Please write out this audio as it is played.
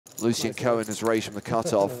Lucien Cohen has raised from the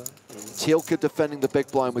cutoff. Thielke defending the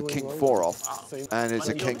big blind with king 4 off, and it's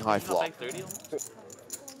a king high flop.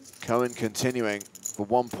 Cohen continuing for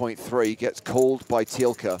 1.3, gets called by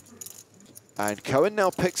Thielke. And Cohen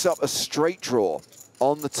now picks up a straight draw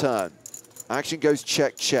on the turn. Action goes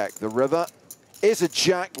check, check. The river is a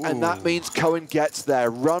jack, and that means Cohen gets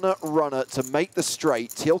there. Runner, runner to make the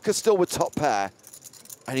straight. Thielke still with top pair,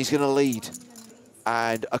 and he's going to lead.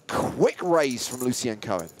 And a quick raise from Lucien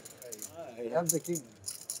Cohen. I have the king.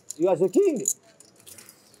 You are the king.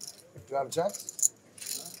 You have jacks?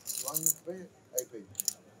 1 AP.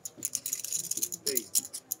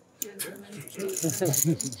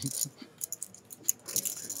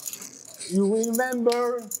 You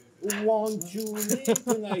remember who want you sleep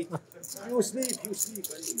tonight. You sleep, you sleep.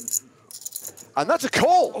 And that's a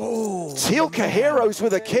call. Thielke heroes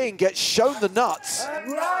with a king, gets shown the nuts.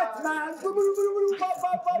 Right, man.